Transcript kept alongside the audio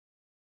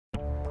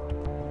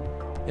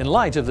In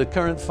light of the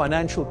current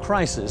financial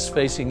crisis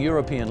facing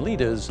European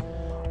leaders,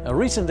 a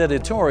recent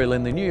editorial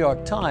in the New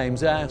York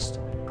Times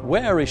asked,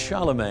 "Where is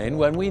Charlemagne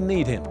when we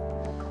need him?"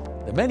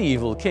 The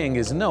medieval king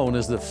is known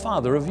as the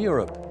father of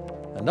Europe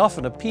and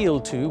often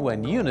appealed to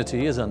when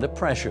unity is under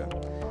pressure.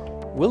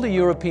 Will the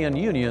European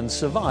Union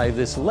survive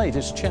this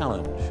latest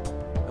challenge?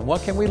 And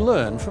what can we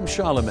learn from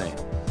Charlemagne?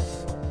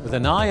 With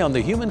an eye on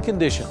the human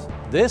condition,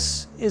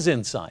 this is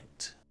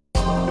Insight.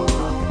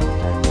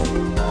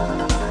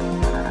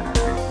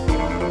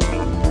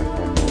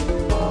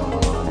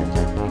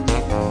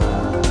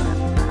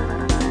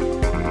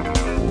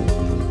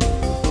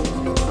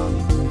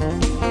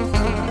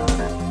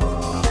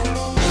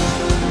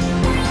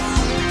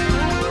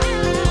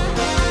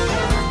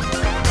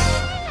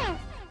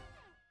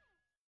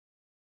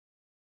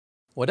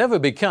 Whatever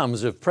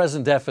becomes of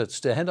present efforts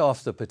to head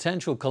off the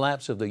potential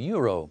collapse of the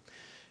euro,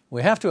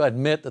 we have to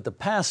admit that the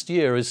past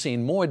year has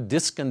seen more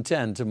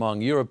discontent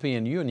among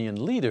European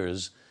Union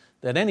leaders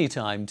than any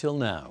time till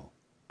now.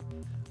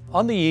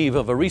 On the eve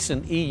of a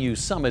recent EU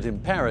summit in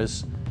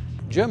Paris,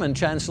 German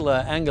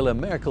Chancellor Angela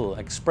Merkel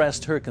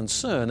expressed her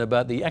concern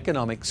about the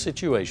economic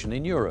situation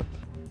in Europe.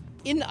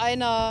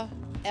 The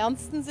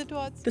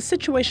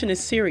situation is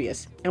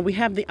serious, and we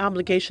have the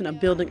obligation of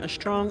building a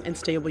strong and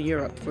stable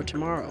Europe for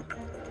tomorrow.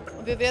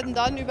 We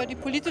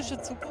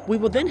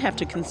will then have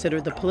to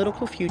consider the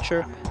political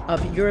future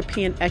of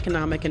European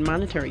Economic and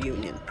Monetary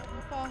Union.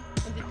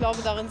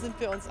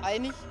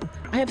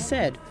 I have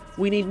said,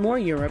 we need more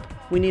Europe,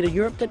 we need a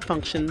Europe that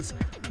functions,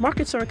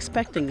 markets are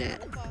expecting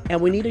that, and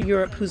we need a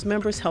Europe whose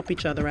members help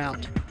each other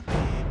out.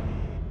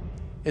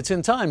 It's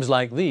in times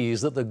like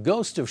these that the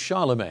ghost of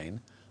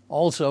Charlemagne,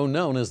 also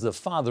known as the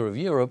father of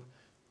Europe,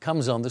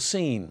 comes on the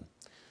scene.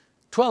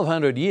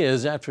 1,200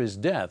 years after his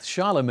death,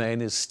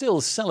 Charlemagne is still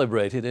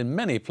celebrated in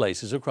many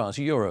places across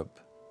Europe.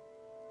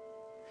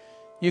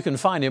 You can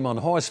find him on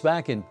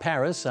horseback in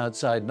Paris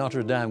outside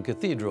Notre Dame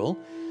Cathedral,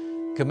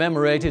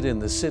 commemorated in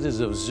the cities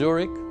of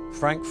Zurich,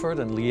 Frankfurt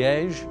and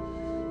Liège,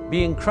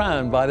 being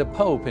crowned by the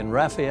Pope in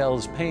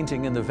Raphael's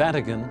painting in the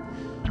Vatican,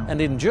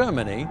 and in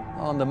Germany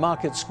on the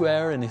market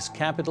square in his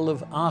capital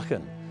of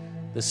Aachen,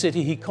 the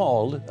city he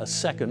called a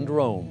second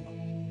Rome.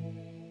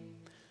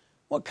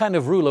 What kind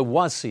of ruler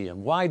was he,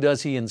 and why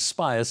does he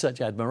inspire such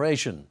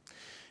admiration?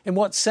 In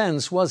what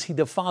sense was he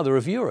the father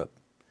of Europe?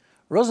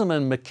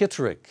 Rosamund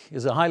McKitterick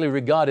is a highly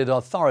regarded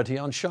authority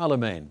on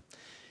Charlemagne.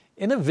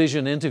 In a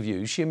Vision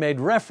interview, she made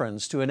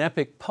reference to an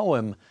epic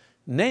poem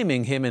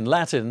naming him in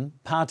Latin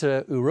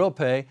Pater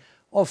Europae,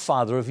 or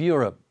Father of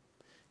Europe.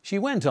 She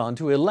went on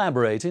to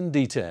elaborate in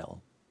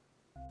detail.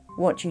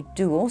 What you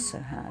do also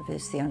have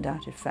is the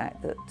undoubted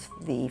fact that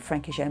the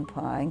Frankish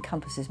Empire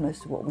encompasses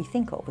most of what we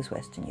think of as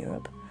Western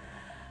Europe.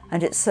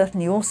 And it's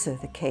certainly also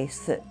the case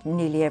that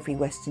nearly every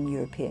Western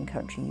European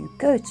country you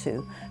go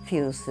to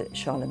feels that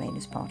Charlemagne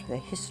is part of their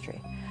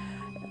history.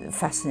 A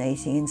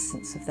fascinating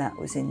instance of that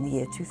was in the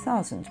year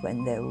 2000,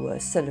 when there were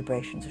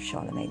celebrations of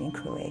Charlemagne in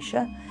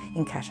Croatia,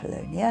 in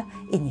Catalonia,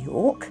 in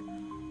York,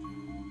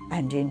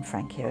 and in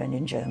Francia and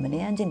in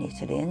Germany and in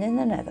Italy and in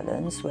the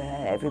Netherlands,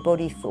 where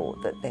everybody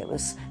thought that there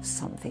was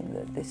something,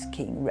 that this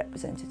king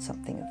represented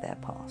something of their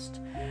past.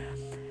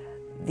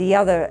 The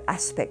other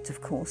aspect, of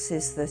course,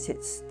 is that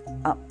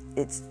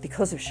it's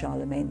because of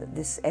Charlemagne that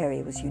this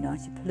area was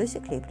united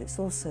politically, but it's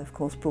also, of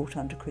course, brought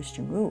under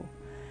Christian rule.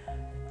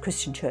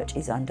 Christian church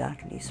is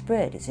undoubtedly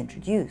spread, it's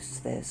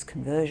introduced, there's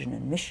conversion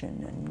and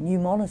mission and new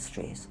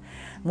monasteries.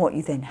 And what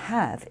you then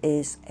have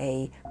is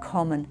a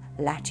common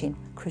Latin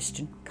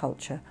Christian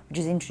culture which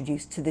is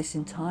introduced to this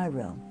entire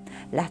realm.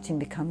 Latin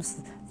becomes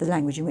the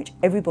language in which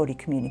everybody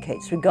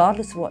communicates,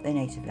 regardless of what their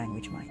native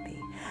language might be,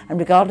 and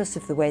regardless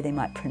of the way they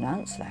might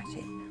pronounce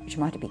Latin, which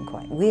might have been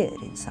quite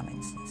weird in some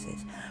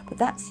instances, but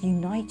that's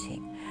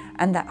uniting.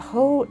 And that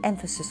whole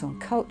emphasis on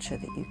culture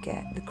that you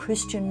get, the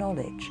Christian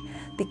knowledge,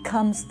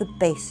 becomes the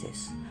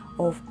basis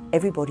of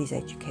everybody's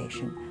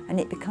education, and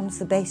it becomes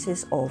the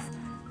basis of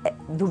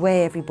the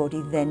way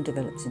everybody then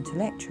develops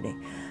intellectually.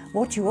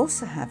 What you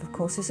also have, of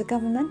course, is a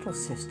governmental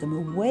system,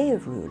 a way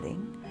of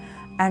ruling,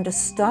 and a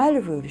style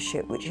of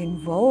rulership which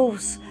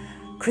involves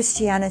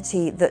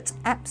Christianity that's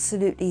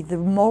absolutely the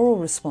moral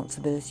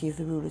responsibility of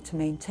the ruler to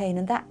maintain,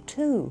 and that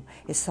too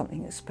is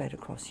something that's spread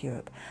across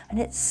Europe. And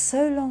it's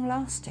so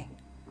long-lasting.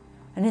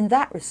 And in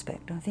that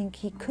respect, I think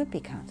he could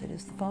be counted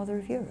as the father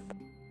of Europe.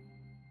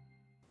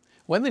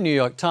 When the New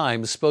York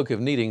Times spoke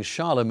of needing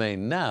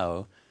Charlemagne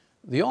now,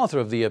 the author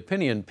of the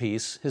opinion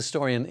piece,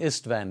 historian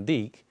Ist van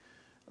Dijk,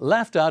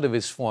 left out of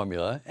his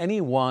formula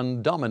any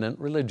one dominant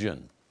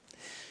religion.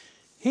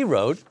 He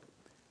wrote,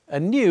 "A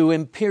new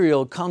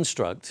imperial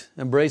construct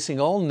embracing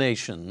all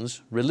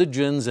nations,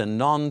 religions, and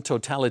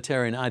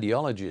non-totalitarian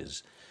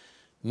ideologies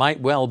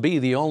might well be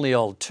the only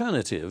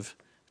alternative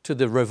to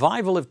the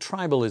revival of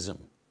tribalism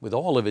with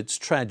all of its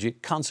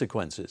tragic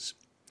consequences.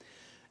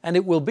 And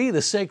it will be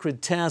the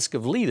sacred task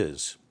of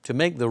leaders to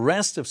make the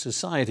rest of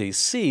society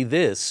see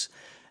this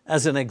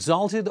as an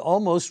exalted,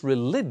 almost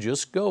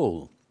religious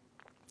goal,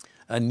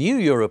 a new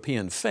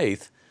European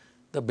faith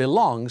that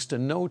belongs to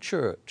no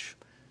church.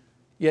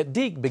 Yet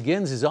Dieck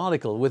begins his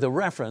article with a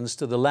reference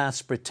to the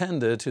last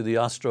pretender to the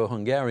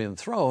Austro-Hungarian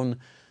throne,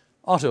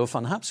 Otto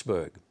von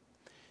Habsburg.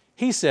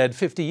 He said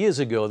 50 years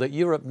ago that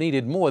Europe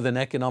needed more than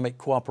economic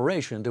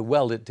cooperation to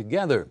weld it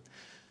together.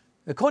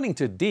 According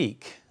to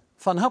Dieck,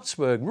 von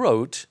Habsburg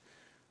wrote,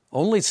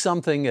 "Only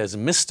something as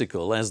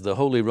mystical as the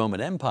Holy Roman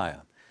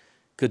Empire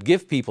could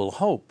give people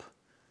hope,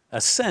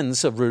 a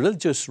sense of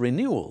religious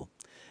renewal,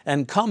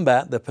 and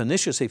combat the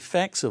pernicious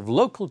effects of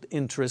local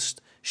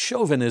interest,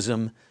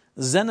 chauvinism,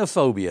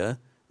 xenophobia,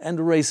 and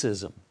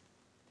racism."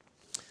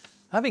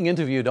 Having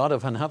interviewed Otto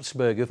von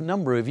Habsburg a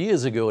number of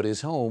years ago at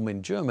his home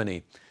in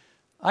Germany,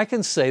 I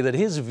can say that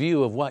his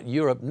view of what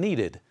Europe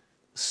needed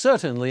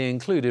certainly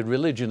included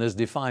religion as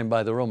defined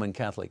by the Roman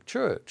Catholic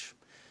Church.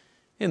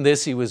 In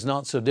this, he was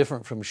not so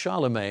different from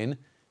Charlemagne,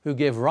 who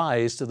gave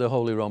rise to the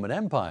Holy Roman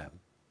Empire.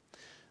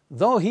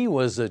 Though he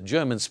was a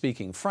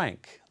German-speaking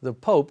Frank, the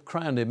Pope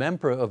crowned him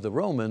Emperor of the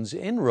Romans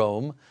in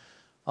Rome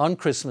on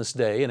Christmas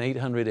Day in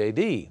 800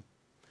 AD.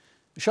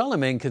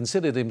 Charlemagne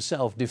considered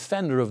himself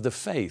defender of the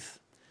faith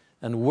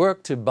and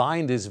worked to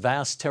bind his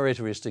vast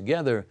territories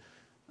together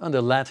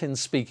under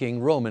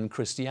Latin-speaking Roman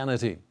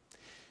Christianity.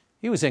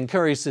 He was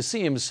encouraged to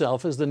see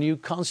himself as the new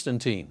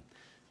Constantine,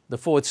 the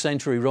 4th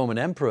century Roman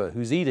emperor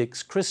whose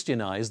edicts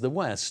Christianized the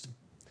West.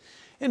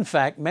 In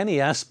fact,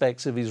 many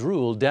aspects of his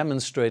rule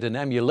demonstrate an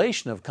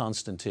emulation of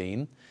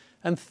Constantine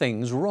and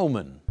things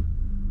Roman.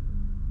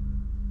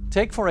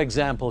 Take, for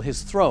example,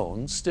 his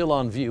throne, still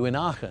on view in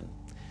Aachen.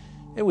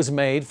 It was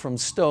made from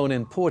stone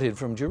imported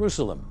from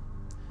Jerusalem.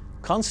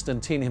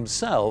 Constantine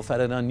himself had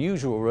an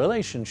unusual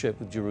relationship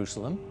with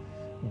Jerusalem,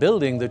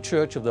 building the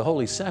Church of the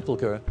Holy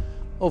Sepulchre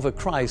over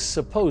Christ's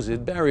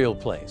supposed burial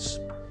place.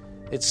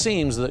 It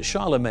seems that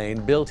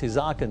Charlemagne built his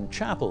Aachen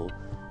chapel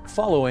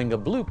following a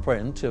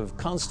blueprint of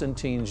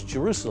Constantine's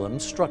Jerusalem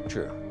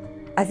structure.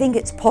 I think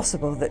it's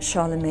possible that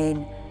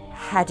Charlemagne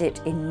had it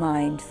in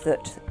mind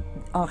that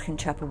Aachen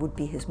Chapel would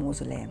be his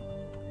mausoleum.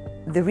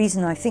 The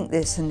reason I think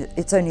this, and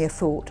it's only a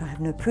thought, I have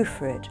no proof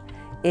for it,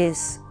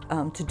 is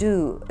to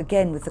do,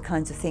 again, with the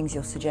kinds of things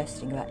you're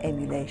suggesting about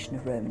emulation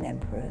of Roman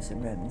emperors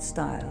and Roman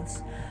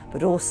styles,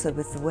 but also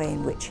with the way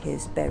in which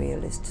his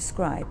burial is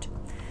described.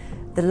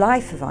 The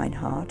life of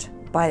Einhard,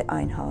 by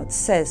Einhard,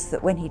 says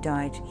that when he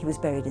died, he was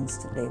buried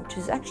instantly, which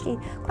is actually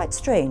quite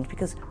strange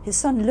because his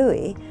son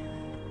Louis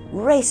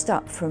raced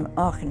up from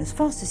Aachen as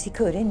fast as he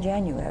could in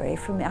January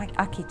from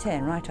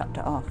Aquitaine right up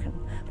to Aachen,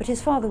 but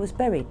his father was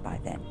buried by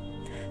then.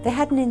 They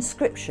had an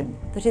inscription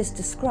that is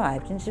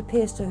described and it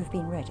appears to have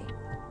been ready.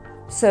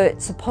 So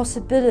it's a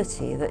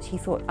possibility that he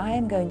thought, I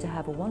am going to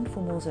have a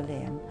wonderful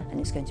mausoleum and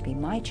it's going to be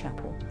my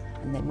chapel,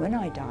 and then when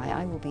I die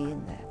I will be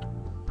in there.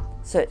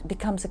 So it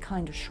becomes a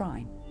kind of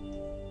shrine,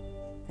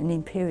 an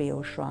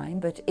imperial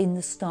shrine, but in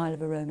the style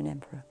of a Roman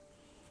emperor.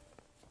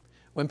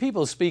 When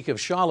people speak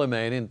of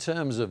Charlemagne in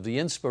terms of the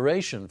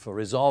inspiration for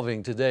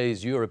resolving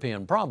today's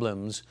European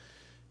problems,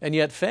 and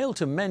yet fail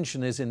to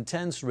mention his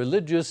intense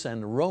religious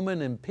and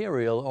Roman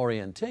imperial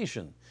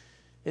orientation,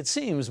 it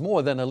seems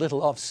more than a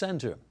little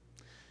off-center.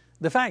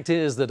 The fact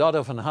is that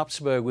Otto von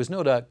Habsburg was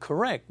no doubt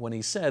correct when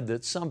he said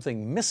that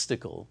something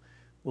mystical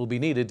will be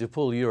needed to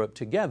pull Europe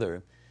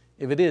together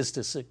if it is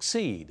to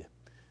succeed.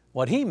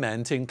 What he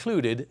meant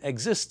included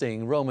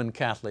existing Roman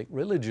Catholic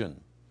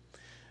religion.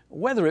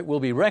 Whether it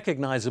will be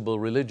recognizable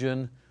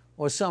religion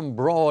or some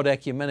broad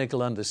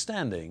ecumenical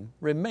understanding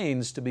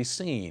remains to be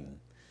seen.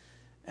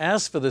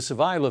 As for the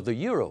survival of the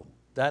euro,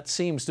 that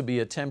seems to be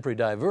a temporary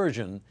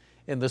diversion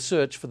in the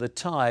search for the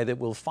tie that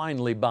will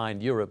finally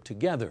bind Europe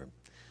together.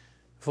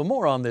 For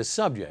more on this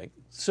subject,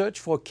 search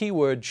for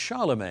keyword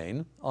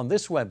Charlemagne on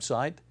this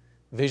website,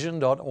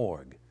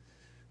 vision.org.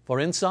 For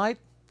Insight,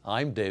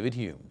 I'm David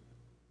Hulme.